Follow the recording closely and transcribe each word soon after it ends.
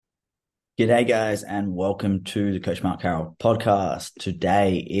G'day, guys, and welcome to the Coach Mark Carroll podcast.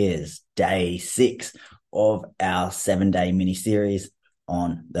 Today is day 6 of our 7-day mini series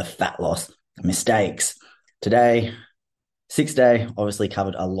on the fat loss mistakes. Today, 6th day, obviously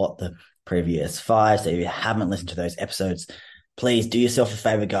covered a lot the previous 5. So if you haven't listened to those episodes, please do yourself a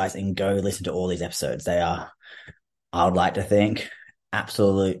favor, guys, and go listen to all these episodes. They are, I would like to think,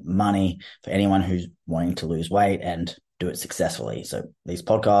 absolute money for anyone who's wanting to lose weight and do it successfully. So these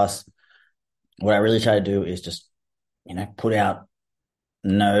podcasts, what I really try to do is just, put out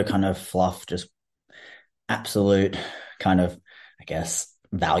no kind of fluff, just absolute kind of,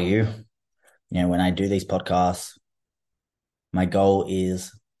 value. When I do these podcasts, my goal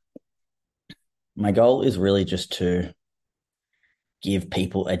is really just to give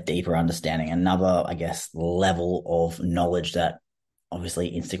people a deeper understanding, another, level of knowledge that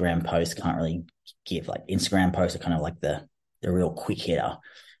obviously Instagram posts can't really give. Like Instagram posts are kind of like the real quick hitter.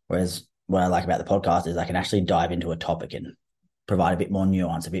 Whereas what I like about the podcast is I can actually dive into a topic and provide a bit more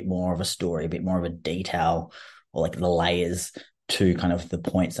nuance, a bit more of a story, a bit more of a detail, or like the layers to kind of the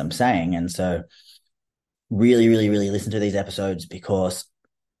points I'm saying. And so really, really, really listen to these episodes, because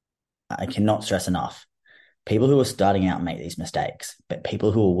I cannot stress enough. People who are starting out make these mistakes, but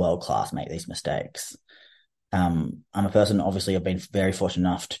people who are world-class make these mistakes. I'm a person, obviously, I've been very fortunate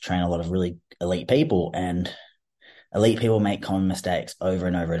enough to train a lot of really elite people, and elite people make common mistakes over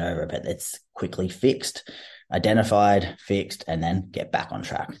and over and over, but it's quickly identified, fixed, and then get back on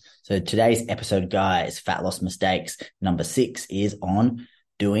track. So today's episode, guys, fat loss mistakes, number 6 is on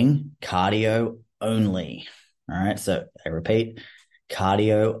doing cardio only. All right. So I repeat,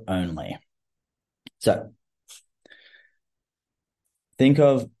 cardio only. So think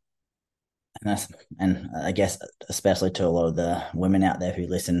of, and I guess especially to a lot of the women out there who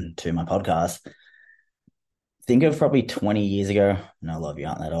listen to my podcast, think of probably 20 years ago. No, a lot of you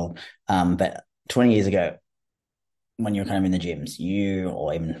aren't that old. But 20 years ago, when you're kind of in the gyms,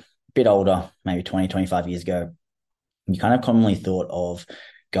 or even a bit older, maybe 20, 25 years ago, you kind of commonly thought of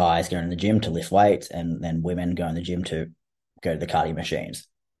guys going to the gym to lift weights, and then women going to the gym to go to the cardio machines.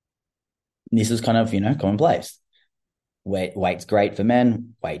 This was kind of, commonplace. Weight's great for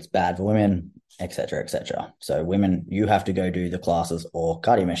men, weight's bad for women, etc., etc. So women, you have to go do the classes or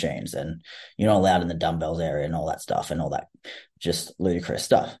cardio machines, and you're not allowed in the dumbbells area and all that stuff and all that just ludicrous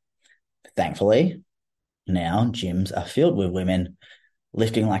stuff. Thankfully, now gyms are filled with women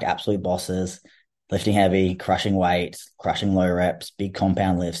lifting like absolute bosses, lifting heavy, crushing weights, crushing low reps, big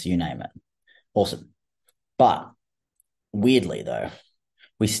compound lifts, you name it. Awesome. But weirdly, though,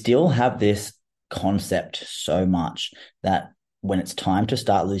 we still have this concept so much that when it's time to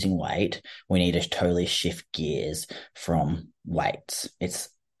start losing weight, we need to totally shift gears from weights. It's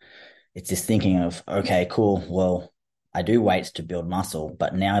this thinking of, okay, cool, well, I do weights to build muscle,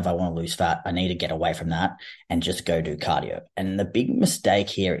 but now if I want to lose fat, I need to get away from that and just go do cardio. And the big mistake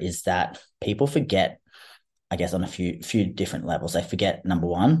here is that people forget, I guess, on a few different levels. They forget, number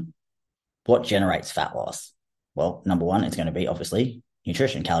one, what generates fat loss? Well, number one, it's going to be obviously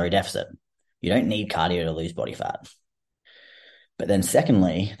nutrition, calorie deficit. You don't need cardio to lose body fat. But then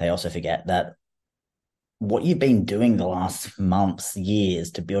secondly, they also forget that what you've been doing the last months,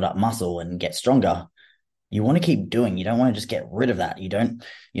 years to build up muscle and get stronger, you want to keep doing. You don't want to just get rid of that. You don't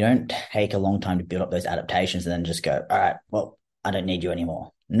take a long time to build up those adaptations and then just go, all right, well, I don't need you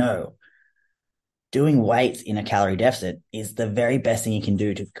anymore. No. Doing weights in a calorie deficit is the very best thing you can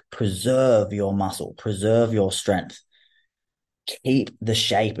do to preserve your muscle, preserve your strength, keep the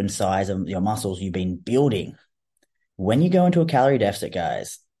shape and size of your muscles you've been building. When you go into a calorie deficit,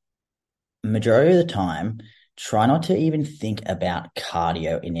 guys, majority of the time, try not to even think about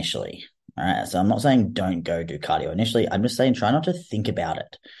cardio initially. All right. So I'm not saying don't go do cardio initially. I'm just saying try not to think about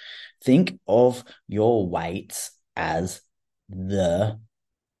it. Think of your weights as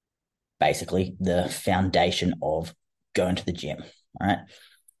basically the foundation of going to the gym. All right.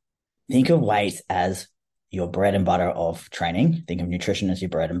 Think of weights as your bread and butter of training. Think of nutrition as your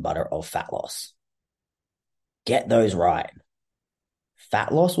bread and butter of fat loss. Get those right.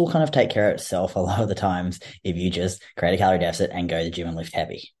 Fat loss will kind of take care of itself a lot of the times if you just create a calorie deficit and go to the gym and lift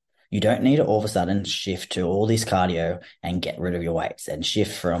heavy. You don't need to all of a sudden shift to all this cardio and get rid of your weights, and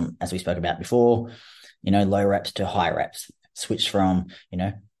shift from, as we spoke about before, low reps to high reps. Switch from,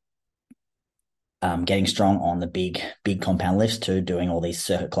 getting strong on the big compound lifts to doing all these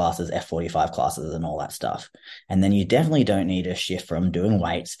circuit classes, F45 classes and all that stuff. And then you definitely don't need to shift from doing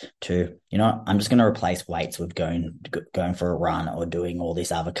weights to, I'm just going to replace weights with going for a run or doing all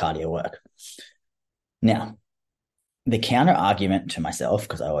this other cardio work. Now, the counter argument to myself,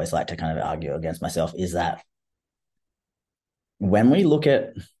 because I always like to kind of argue against myself, is that when we look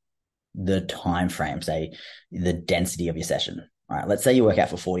at the time frame, say the density of your session. All right, let's say you work out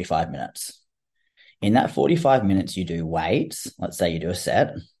for 45 minutes. In that 45 minutes, you do weights. Let's say you do a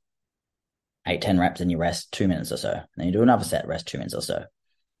set, 8, 10 reps, and you rest 2 minutes or so. Then you do another set, rest 2 minutes or so.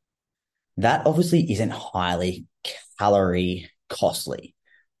 That obviously isn't highly calorie costly.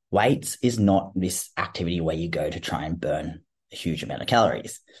 Weights is not this activity where you go to try and burn a huge amount of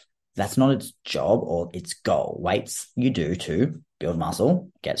calories. That's not its job or its goal. Weights you do to build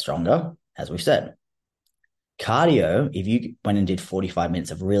muscle, get stronger, as we've said. Cardio, if you went and did 45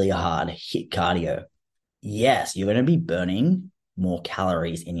 minutes of really hard HIIT cardio, yes, you're going to be burning more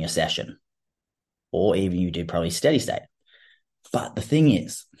calories in your session, or even you did probably steady state. But the thing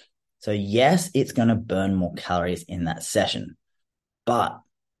is, so yes, it's going to burn more calories in that session, but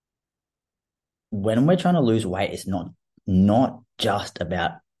when we're trying to lose weight, it's not just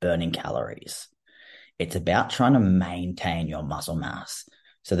about burning calories. It's about trying to maintain your muscle mass.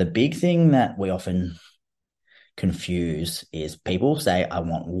 So the big thing that we often confuse is people say, I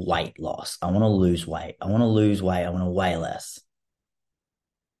want weight loss. I want to lose weight. I want to lose weight. I want to weigh less.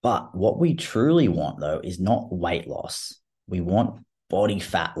 But what we truly want, though, is not weight loss. We want body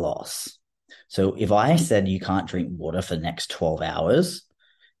fat loss. So if I said you can't drink water for the next 12 hours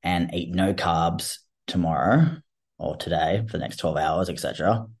and eat no carbs tomorrow or today for the next 12 hours,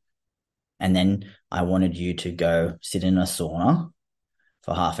 etc., and then I wanted you to go sit in a sauna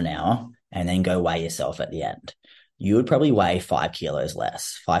for half an hour and then go weigh yourself at the end, you would probably weigh 5 kilos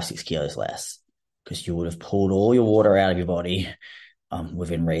less, 5, 6 kilos less, because you would have pulled all your water out of your body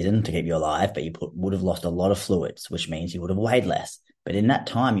within reason to keep you alive, but you would have lost a lot of fluids, which means you would have weighed less. But in that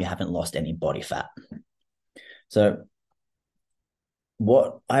time, you haven't lost any body fat. So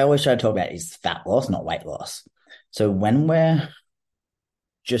what I always try to talk about is fat loss, not weight loss. So when we're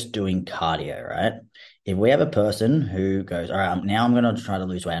just doing cardio, right? If we have a person who goes, all right, now I'm going to try to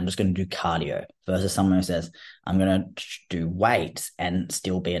lose weight, I'm just going to do cardio, versus someone who says, I'm going to do weights and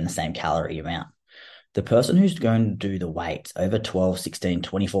still be in the same calorie amount. The person who's going to do the weights over 12, 16,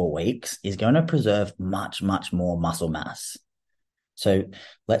 24 weeks is going to preserve much, much more muscle mass. So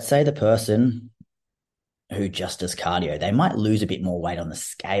let's say the person who just does cardio, they might lose a bit more weight on the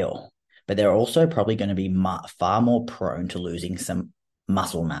scale, but they're also probably going to be far more prone to losing some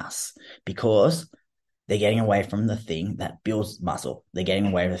muscle mass because they're getting away from the thing that builds muscle. They're getting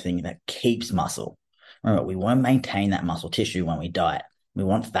away from the thing that keeps muscle. Remember, we want to maintain that muscle tissue when we diet. We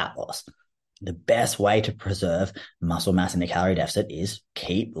want fat loss. The best way to preserve muscle mass in a calorie deficit is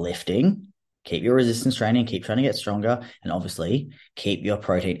keep lifting, keep your resistance training, keep trying to get stronger, and obviously keep your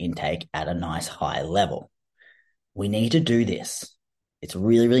protein intake at a nice high level. We need to do this. It's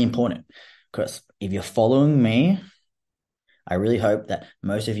really, really important because if you're following me, I really hope that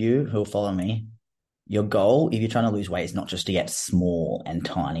most of you who follow me, your goal, if you're trying to lose weight, is not just to get small and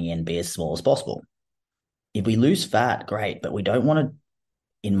tiny and be as small as possible. If we lose fat, great, but we don't want to,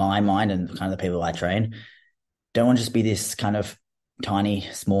 in my mind and kind of the people I train, don't want to just be this kind of tiny,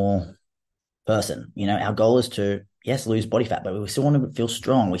 small person. You know, our goal is to, yes, lose body fat, but we still want to feel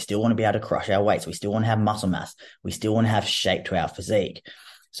strong. We still want to be able to crush our weights. We still want to have muscle mass. We still want to have shape to our physique.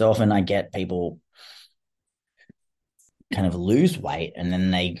 So often I get people kind of lose weight and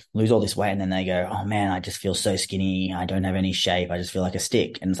then they lose all this weight and then they go, oh man, I just feel so skinny. I don't have any shape. I just feel like a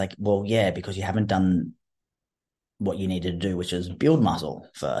stick. And it's like, well, yeah, because you haven't done what you need to do, which is build muscle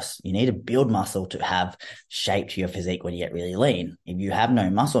first. You need to build muscle to have shape to your physique when you get really lean. If you have no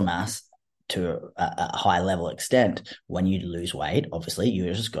muscle mass to a high level extent, when you lose weight, obviously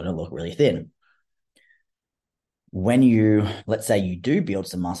you're just going to look really thin. When you, let's say you do build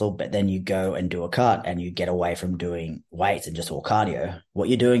some muscle, but then you go and do a cut and you get away from doing weights and just all cardio, what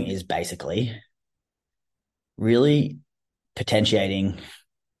you're doing is basically really potentiating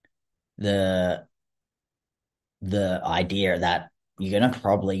the idea that you're going to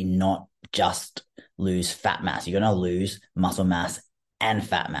probably not just lose fat mass, you're going to lose muscle mass and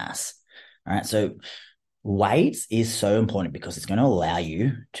fat mass. All right. So weights is so important because it's going to allow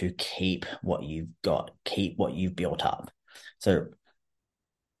you to keep what you've got, keep what you've built up. So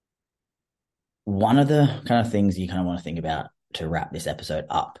one of the kind of things you kind of want to think about to wrap this episode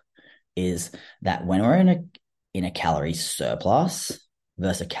up is that when we're in a calorie surplus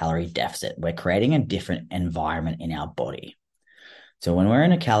versus a calorie deficit, we're creating a different environment in our body. So when we're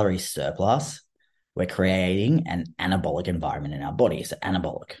in a calorie surplus, we're creating an anabolic environment in our body. So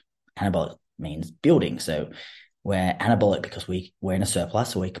anabolic means building. So we're anabolic because we're in a surplus,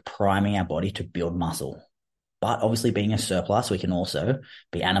 so we're priming our body to build muscle. But obviously being a surplus, we can also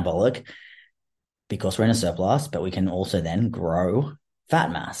be anabolic because we're in a surplus, but we can also then grow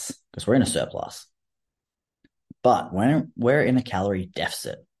fat mass because we're in a surplus. But when we're in a calorie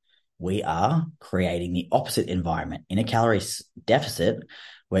deficit, we are creating the opposite environment. In a calorie deficit,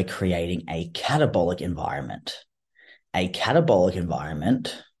 we're creating a catabolic environment. A catabolic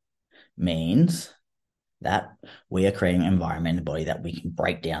environment means that we are creating an environment in the body that we can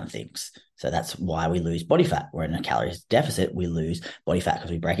break down things. So that's why we lose body fat. We're in a calories deficit, we lose body fat because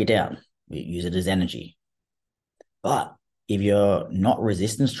we break it down. We use it as energy. But if you're not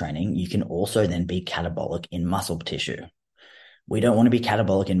resistance training, you can also then be catabolic in muscle tissue. We don't want to be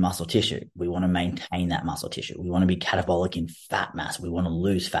catabolic in muscle tissue. We want to maintain that muscle tissue. We want to be catabolic in fat mass. We want to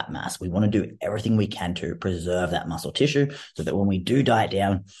lose fat mass. We want to do everything we can to preserve that muscle tissue so that when we do diet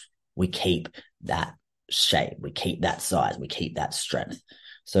down, we keep that shape, we keep that size, we keep that strength.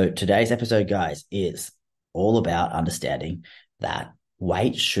 So today's episode, guys, is all about understanding that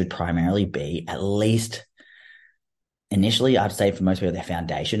weight should primarily be at least initially, I'd say for most people, their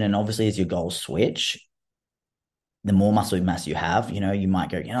foundation. And obviously, as your goals switch, the more muscle mass you have, you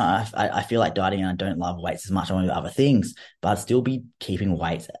might go, I feel like dieting and I don't love weights as much. I want to do other things, but I'd still be keeping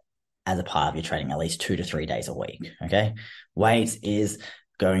weights as a part of your training at least 2 to 3 days a week. Okay. Weights is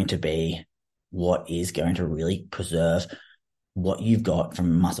going to be what is going to really preserve what you've got from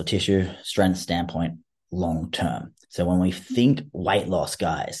a muscle tissue strength standpoint long term. So when we think weight loss,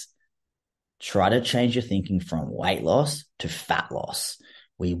 guys, try to change your thinking from weight loss to fat loss.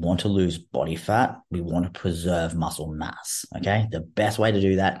 We want to lose body fat. We want to preserve muscle mass. Okay. The best way to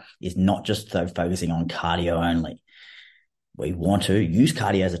do that is not just focusing on cardio only. We want to use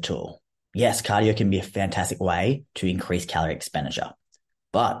cardio as a tool. Yes, cardio can be a fantastic way to increase calorie expenditure,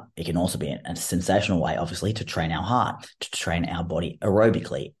 but it can also be a sensational way, obviously, to train our heart, to train our body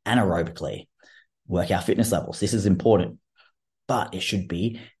aerobically, anaerobically, work our fitness levels. This is important, but it should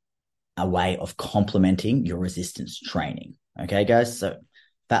be a way of complementing your resistance training. Okay, guys? So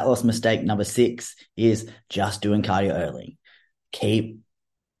fat loss mistake number 6 is just doing cardio early. Keep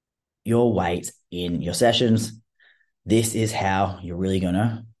your weights in your sessions. This is how you're really going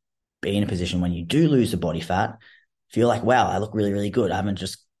to be in a position when you do lose the body fat, feel like, wow, I look really, really good. I haven't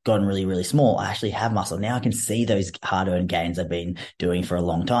just gotten really, really small. I actually have muscle. Now I can see those hard-earned gains I've been doing for a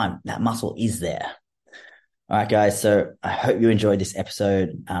long time. That muscle is there. All right, guys. So I hope you enjoyed this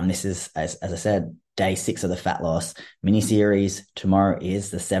episode. This is, as I said, day 6 of the fat loss mini series. Tomorrow is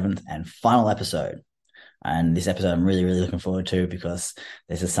the 7th and final episode. And this episode I'm really, really looking forward to because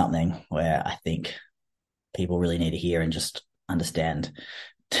this is something where I think people really need to hear and just understand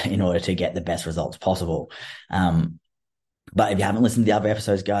in order to get the best results possible. But if you haven't listened to the other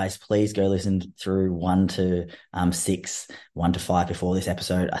episodes, guys, please go listen through 1 to 6, 1 to 5 before this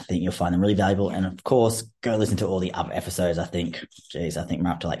episode. I think you'll find them really valuable. And of course, go listen to all the other episodes. I think we're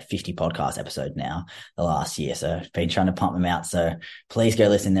up to like 50 podcast episodes now the last year. So I've been trying to pump them out. So please go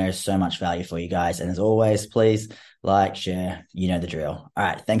listen. There is so much value for you guys. And as always, please like, share, you know the drill. All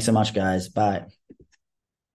right. Thanks so much, guys. Bye.